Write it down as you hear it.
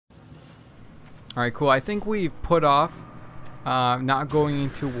Alright, cool. I think we've put off not going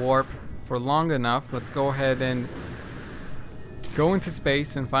into warp for long enough. Let's go ahead and go into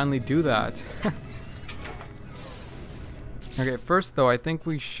space and finally do that. Okay, first though, I think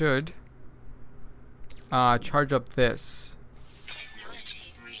we should charge up this.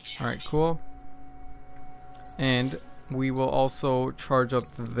 Alright, cool. And we will also charge up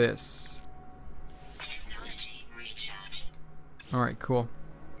this. Alright, cool.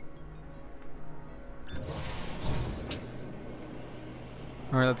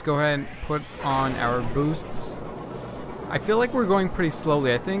 Alright, let's go ahead and put on our boosts. I feel like we're going pretty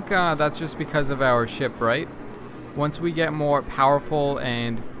slowly. I think that's just because of our ship, right? Once we get more powerful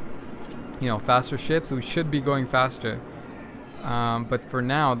and, you know, faster ships, we should be going faster. But for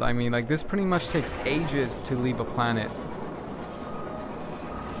now, I mean, like, this pretty much takes ages to leave a planet.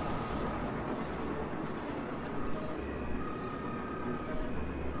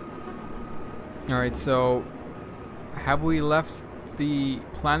 Alright, so have we left the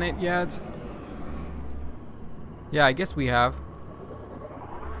planet yet? Yeah, I guess we have.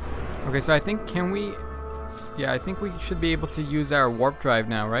 Okay, so I think, can we... Yeah, I think we should be able to use our warp drive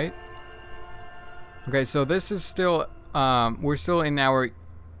now, right? Okay, so this is still... we're still in our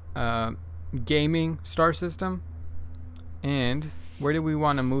gaming star system. And where do we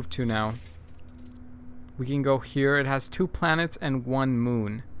want to move to now? We can go here. It has 2 planets and 1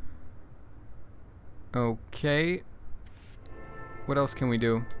 moon. Okay. What else can we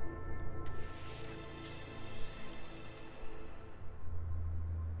do?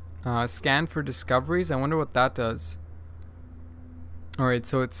 Scan for discoveries. I wonder what that does. Alright,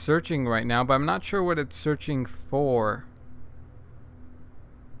 so it's searching right now, but I'm not sure what it's searching for.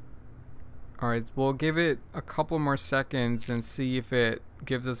 Alright, we'll give it a couple more seconds and see if it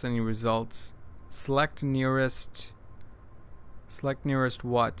gives us any results. Select nearest. Select nearest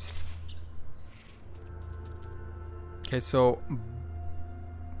what? Okay, so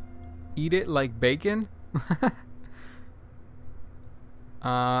eat it like bacon.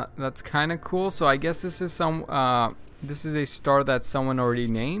 That's kind of cool. So I guess this is some this is a star that someone already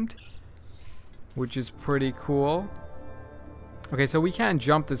named, which is pretty cool. Okay, so we can't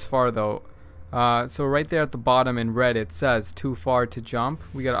jump this far though. So right there at the bottom in red it says too far to jump.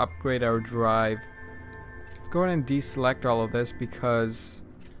 We gotta upgrade our drive. Let's go ahead and deselect all of this because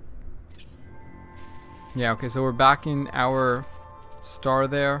yeah, okay, so we're back in our star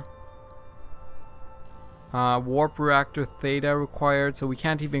there. Warp reactor theta required, so we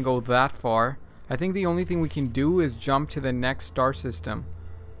can't even go that far. I think the only thing we can do is jump to the next star system.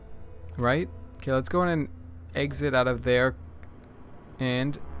 Right? Okay, let's go ahead and exit out of there.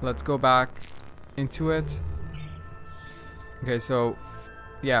 And let's go back into it. Okay, so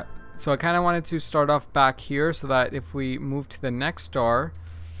yeah. So I kind of wanted to start off back here so that if we move to the next star,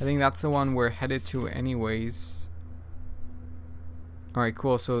 I think that's the one we're headed to anyways. Alright,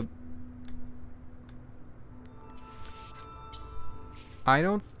 cool. So I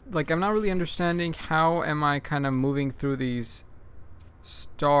don't, like, I'm not really understanding how am I kind of moving through these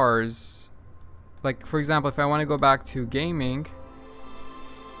stars. Like, for example, if I want to go back to gaming,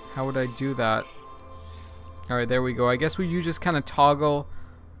 how would I do that? Alright, there we go. I guess you just kind of toggle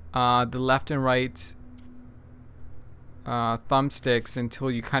the left and right thumbsticks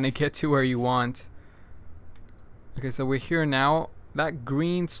until you kind of get to where you want. Okay, so we're here now. That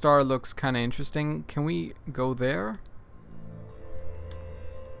green star looks kind of interesting. Can we go there?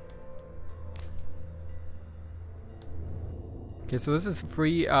 Okay, so this is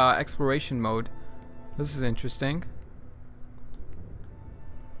free exploration mode. This is interesting.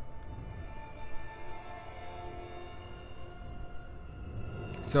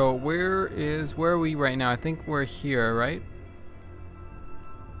 So where are we right now? I think we're here, right?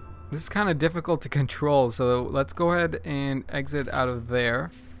 This is kind of difficult to control, so let's go ahead and exit out of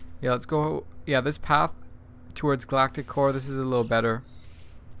there. Yeah, let's go. Yeah, this path towards galactic core, this is a little better.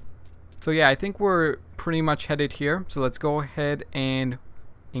 So yeah, I think we're pretty much headed here. So let's go ahead and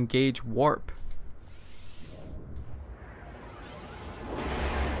engage warp.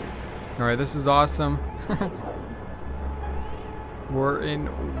 Alright, this is awesome. We're in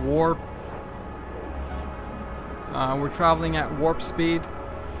warp. We're traveling at warp speed.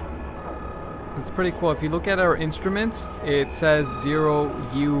 It's pretty cool. If you look at our instruments, it says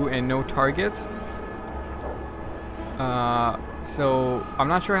 0U and no target. So I'm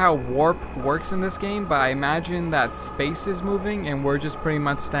not sure how warp works in this game, but I imagine that space is moving and we're just pretty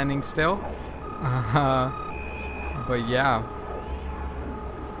much standing still. But yeah.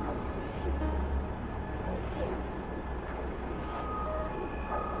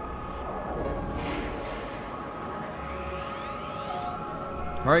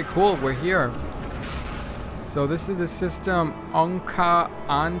 Alright, cool, we're here. So this is the system Onka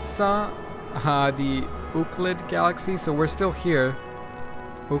Ansa, the Euclid galaxy. So we're still here.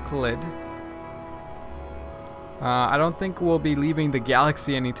 Euclid. I don't think we'll be leaving the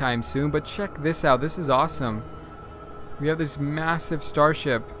galaxy anytime soon, but check this out. This is awesome. We have this massive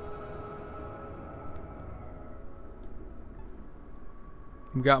starship.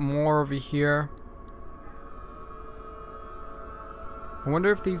 We got more over here. I wonder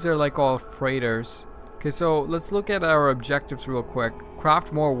if these are like all freighters. Okay, so let's look at our objectives real quick.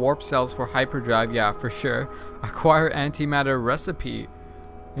 Craft more warp cells for hyperdrive. Yeah, for sure. Acquire antimatter recipe.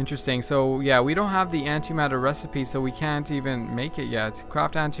 Interesting. So yeah, we don't have the antimatter recipe, so we can't even make it yet.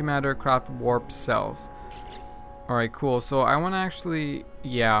 Craft antimatter, craft warp cells. Alright, cool. So I want to actually,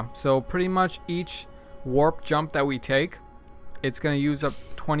 yeah, so pretty much each warp jump that we take, it's going to use up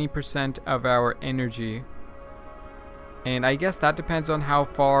 20% of our energy. And I guess that depends on how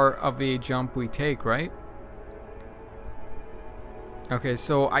far of a jump we take, right? Okay,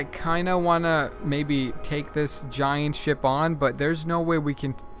 so I kind of want to maybe take this giant ship on, but there's no way we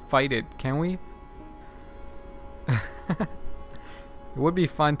can fight it, can we? It would be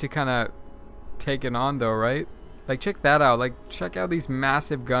fun to kind of take it on though, right? Like, check that out. Like, check out these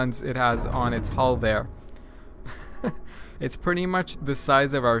massive guns it has on its hull there. It's pretty much the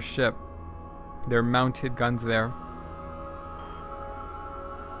size of our ship. They're mounted guns there.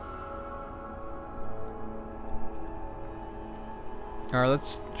 Alright,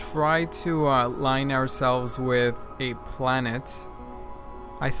 let's try to line ourselves with a planet.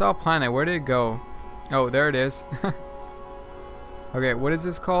 I saw a planet. Where did it go? Oh, there it is. Okay, what is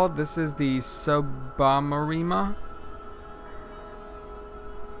this called? This is the Subamarima.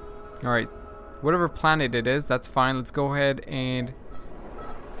 Alright, whatever planet it is, that's fine. Let's go ahead and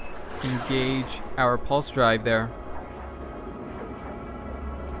engage our pulse drive there.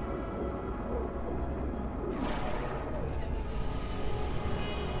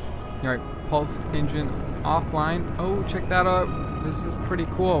 Alright, pulse engine offline. Oh, check that out. This is pretty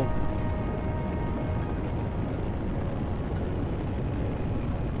cool.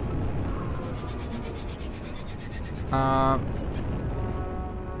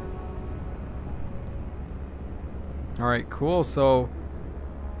 Alright, cool. So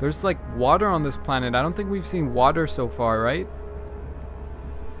there's like water on this planet. I don't think we've seen water so far, right?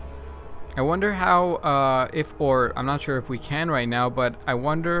 I wonder how, or I'm not sure if we can right now, but I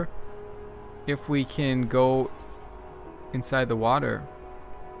wonder if we can go inside the water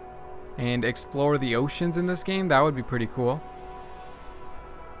and explore the oceans in this game. That would be pretty cool.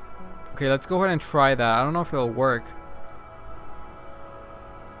 Okay, let's go ahead and try that. I don't know if it'll work.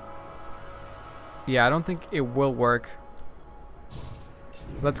 Yeah, I don't think it will work.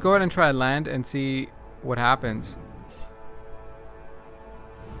 Let's go ahead and try land and see what happens.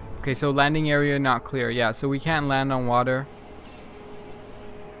 Okay, so landing area not clear. Yeah, so we can't land on water.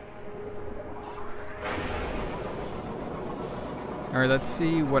 Alright, let's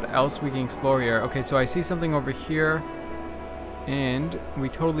see what else we can explore here. Okay, so I see something over here and we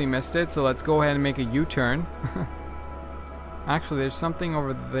totally missed it, so let's go ahead and make a U-turn. Actually, there's something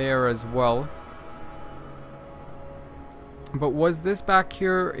over there as well. But was this back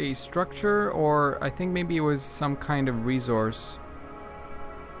here a structure, or I think maybe it was some kind of resource?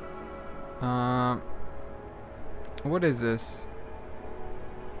 What is this?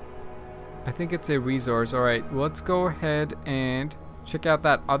 I think it's a resource. Alright, let's go ahead and check out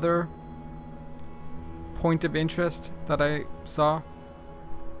that other point of interest that I saw.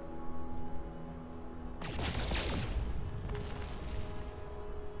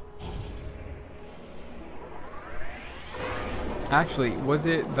 Actually, was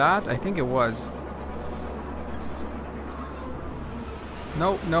it that? I think it was.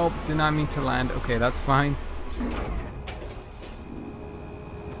 Nope, nope, did not mean to land. Okay, that's fine.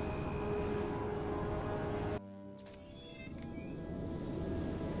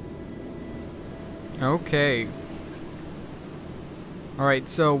 Okay. Alright,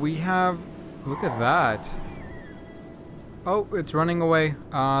 so we have... Look at that. Oh, it's running away.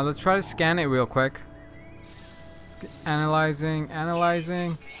 Let's try to scan it real quick. Analyzing,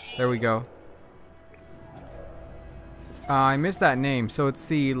 analyzing. There we go. I missed that name. So it's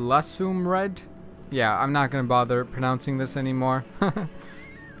the Lasum Red. Yeah, I'm not gonna bother pronouncing this anymore.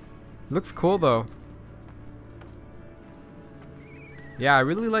 Looks cool though. Yeah, I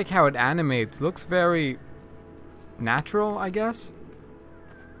really like how it animates. Looks very natural, I guess.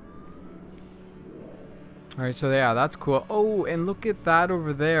 Alright, so yeah, that's cool. Oh, and look at that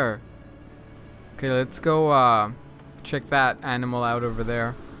over there. Okay, let's go check that animal out over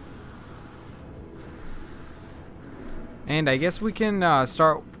there. And I guess we can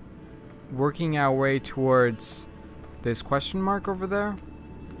start working our way towards this question mark over there.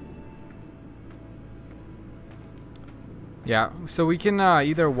 Yeah, so we can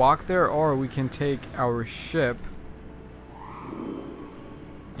either walk there or we can take our ship.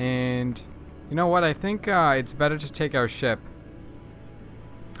 And you know what? I think it's better to take our ship.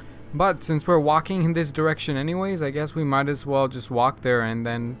 But since we're walking in this direction anyways, I guess we might as well just walk there, and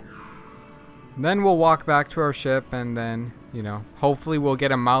then we'll walk back to our ship, and then, you know, hopefully we'll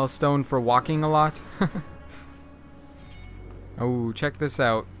get a milestone for walking a lot. Oh, check this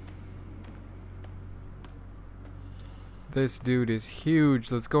out. This dude is huge.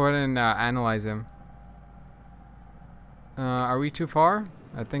 Let's go ahead and analyze him. Are we too far?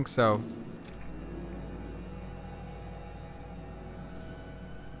 I think so.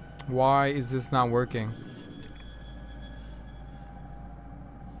 Why is this not working?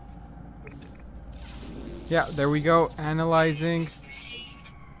 Yeah, there we go. Analyzing.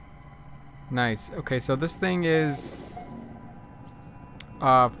 Nice. Okay, so this thing is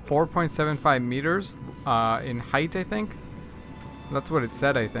 4.75 meters in height, I think. That's what it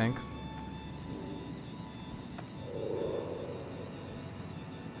said, I think.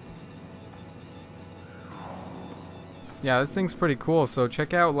 Yeah, this thing's pretty cool. So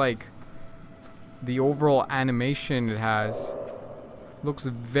check out like the overall animation it has. Looks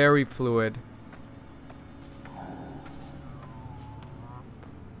very fluid.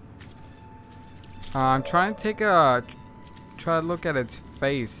 I'm trying to try to look at its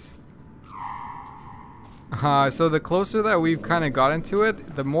face. So the closer that we've kind of got into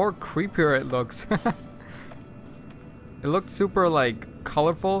it, the more creepier it looks. It looked super like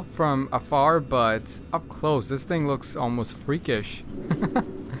colorful from afar, but up close this thing looks almost freakish.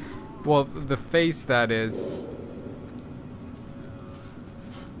 Well, the face, that is.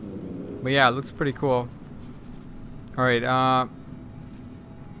 But yeah, it looks pretty cool. Alright, I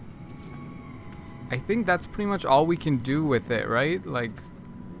think that's pretty much all we can do with it, right? Like,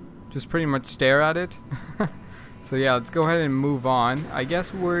 just pretty much stare at it. So yeah, let's go ahead and move on. I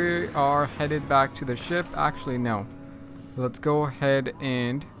guess we are headed back to the ship. Actually, no. Let's go ahead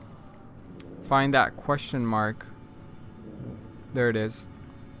and find that question mark. There it is.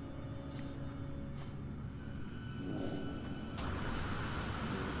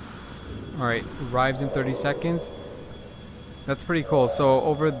 Alright, arrives in 30 seconds. That's pretty cool. So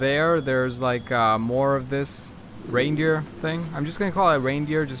over there's like more of this reindeer thing. I'm just gonna call it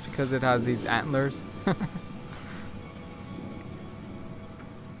reindeer just because it has these antlers.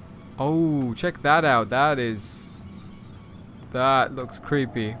 Oh, check that out. That looks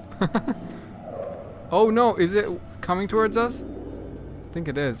creepy. Oh no, is it coming towards us? I think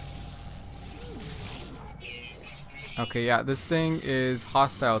it is. Okay, yeah, this thing is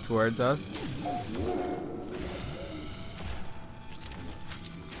hostile towards us.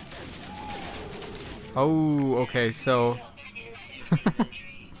 Oh, okay, so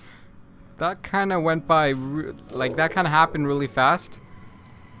that kind of went by, like that kind of happened really fast.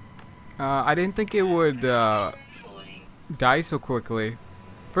 I didn't think it would die so quickly.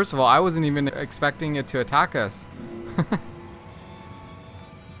 First of all, I wasn't even expecting it to attack us.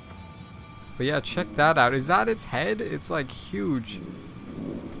 But yeah, check that out. Is that its head? It's like huge.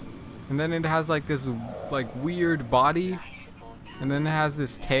 And then it has like this like weird body. And then it has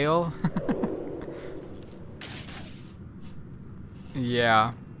this tail.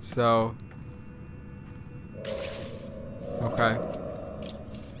 Yeah, so okay.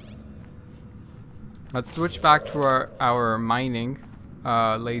 Let's switch back to our mining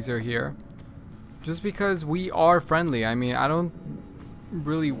laser here. Just because we are friendly. I mean, I don't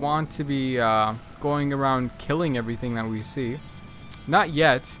really want to be going around killing everything that we see. Not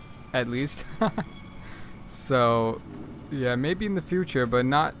yet, at least. So, yeah, maybe in the future, but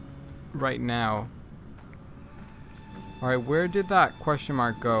not right now. Alright, where did that question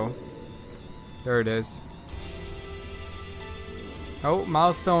mark go? There it is. Oh,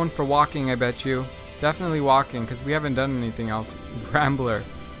 milestone for walking, I bet you. Definitely walking, because we haven't done anything else. Rambler.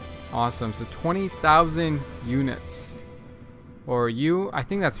 Awesome. So 20,000 units. Or I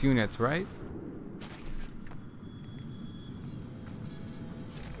think that's units, right?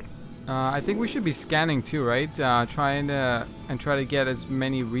 I think we should be scanning too, right? Try to get as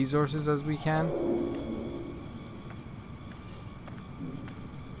many resources as we can.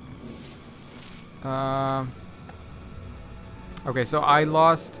 Okay, so I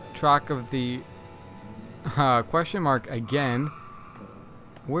lost track of the question mark again.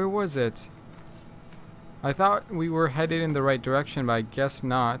 Where was it? I thought we were headed in the right direction, but I guess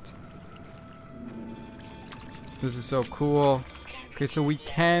not. This is so cool. Okay, so we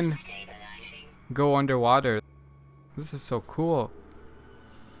can go underwater. This is so cool.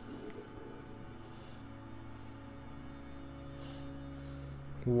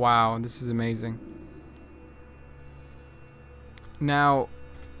 Wow, this is amazing. Now,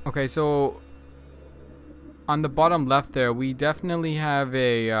 okay, so on the bottom left there, we definitely have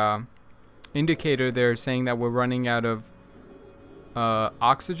a indicator there saying that we're running out of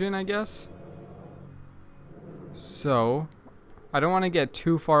oxygen, I guess. So, I don't want to get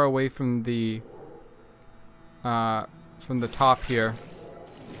too far away from the top here.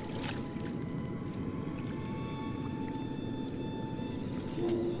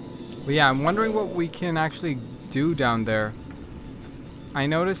 But yeah, I'm wondering what we can actually do down there. I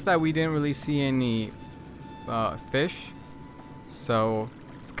noticed that we didn't really see any fish, so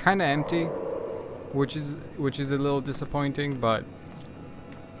it's kind of empty, which is a little disappointing, but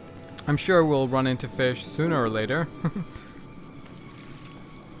I'm sure we'll run into fish sooner or later.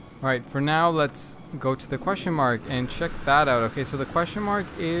 Alright, for now let's go to the question mark and check that out. Okay, so the question mark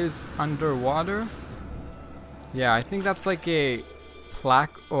is underwater. Yeah, I think that's like a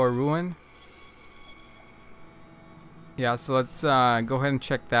plaque or ruin. Yeah, so let's go ahead and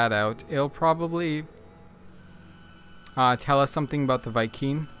check that out. It'll probably tell us something about the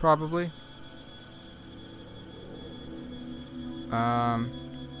Viking, probably. How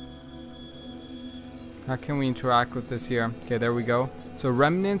can we interact with this here? Okay, there we go. So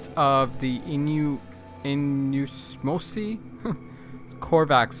remnants of the Inusmosi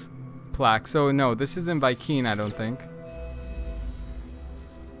Korvax plaque. So no, this isn't Viking, I don't think.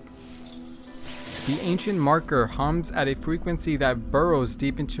 The ancient marker hums at a frequency that burrows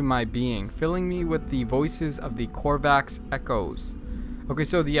deep into my being, filling me with the voices of the Korvax echoes. Okay,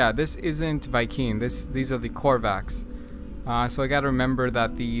 so yeah, this isn't Viking. These are the Korvax. So I gotta remember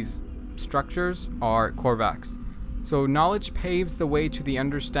that these structures are Korvax. So knowledge paves the way to the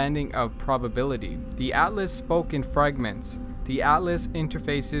understanding of probability. The Atlas spoke in fragments. The Atlas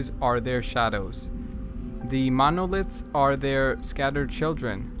interfaces are their shadows. The monoliths are their scattered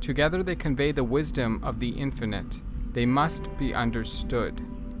children. Together they convey the wisdom of the infinite. They must be understood.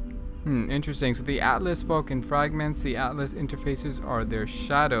 Interesting. So the Atlas spoke in fragments. The Atlas interfaces are their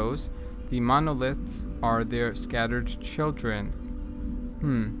shadows. The monoliths are their scattered children.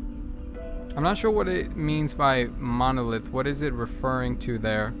 I'm not sure what it means by monolith. What is it referring to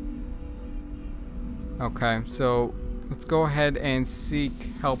there? Okay, so let's go ahead and seek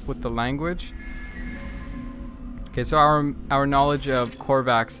help with the language. Okay, so our knowledge of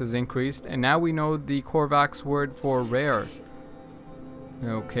Korvax has increased, and now we know the Korvax word for rare.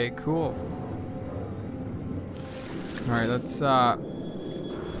 Okay, cool. Alright, let's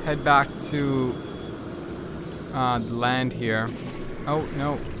head back to the land here. Oh,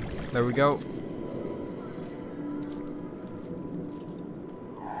 no. There we go.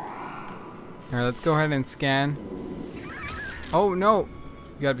 Alright, let's go ahead and scan. Oh, no.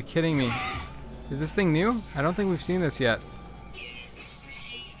 You gotta be kidding me. Is this thing new? I don't think we've seen this yet.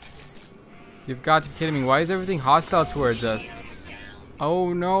 You've got to be kidding me. Why is everything hostile towards us?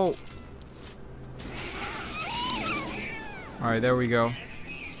 Oh, no. Alright, there we go.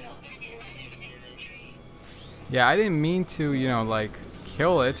 Yeah, I didn't mean to, you know, like,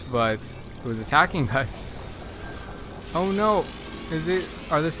 kill it, but it was attacking us. Oh, no.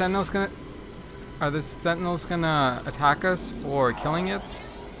 Are the sentinels gonna attack us for killing it?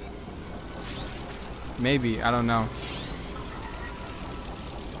 Maybe, I don't know.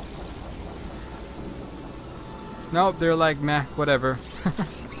 Nope, they're like, meh, whatever.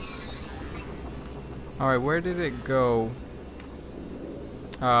 Alright, where did it go?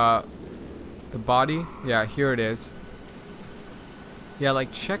 The body? Yeah, here it is. Yeah,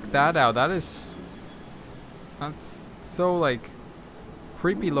 like, check that out. That's so, like,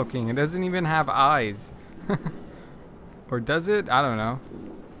 creepy looking. It doesn't even have eyes. Or does it? I don't know.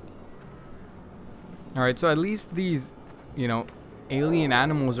 Alright, so at least these, you know, alien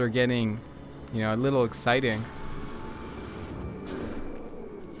animals are getting, you know, a little exciting.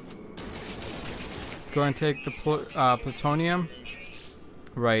 Let's go and take the plutonium.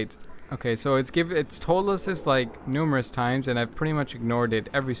 Right. Okay, so it's told us this like numerous times, and I've pretty much ignored it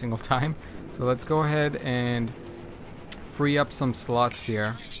every single time. So let's go ahead and free up some slots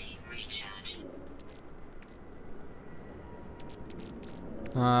here.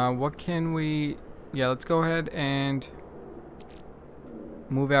 What can we... Yeah, let's go ahead and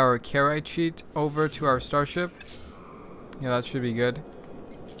move our carite sheet over to our starship. Yeah, that should be good.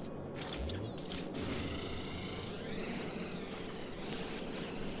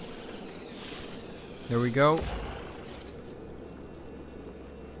 There we go.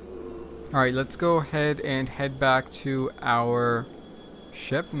 Alright, let's go ahead and head back to our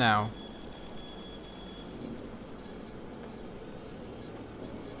ship now.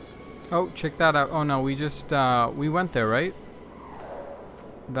 Oh, check that out. Oh no, we just, we went there, right?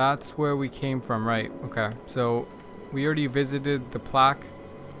 That's where we came from, right? Okay, so we already visited the plaque.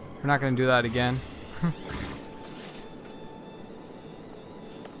 We're not going to do that again.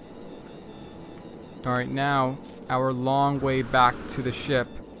 Alright, now our long way back to the ship.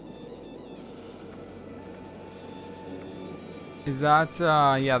 Is that,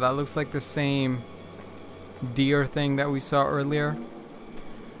 yeah, that looks like the same deer thing that we saw earlier.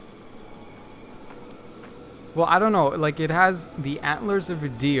 Well, I don't know, like it has the antlers of a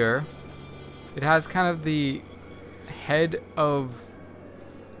deer. It has kind of the head of,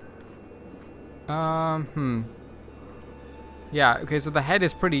 yeah, okay, so the head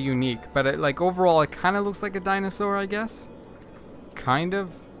is pretty unique, but it, like overall it kind of looks like a dinosaur, I guess. Kind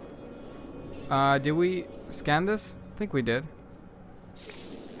of. Did we scan this? I think we did.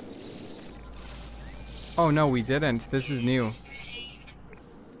 Oh no, we didn't. This is new.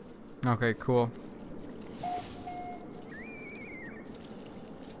 Okay, cool.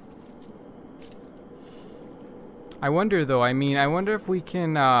 I wonder though, I mean, I wonder if we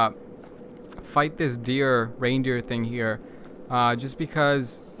can fight this reindeer thing here. Just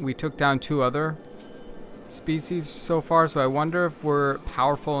because we took down 2 other species so far, so I wonder if we're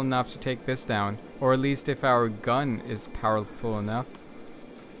powerful enough to take this down. Or at least if our gun is powerful enough.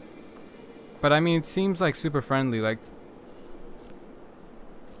 But I mean, it seems like super friendly, like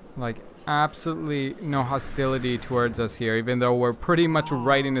absolutely no hostility towards us here, even though we're pretty much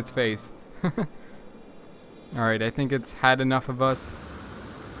right in its face. Alright, I think it's had enough of us.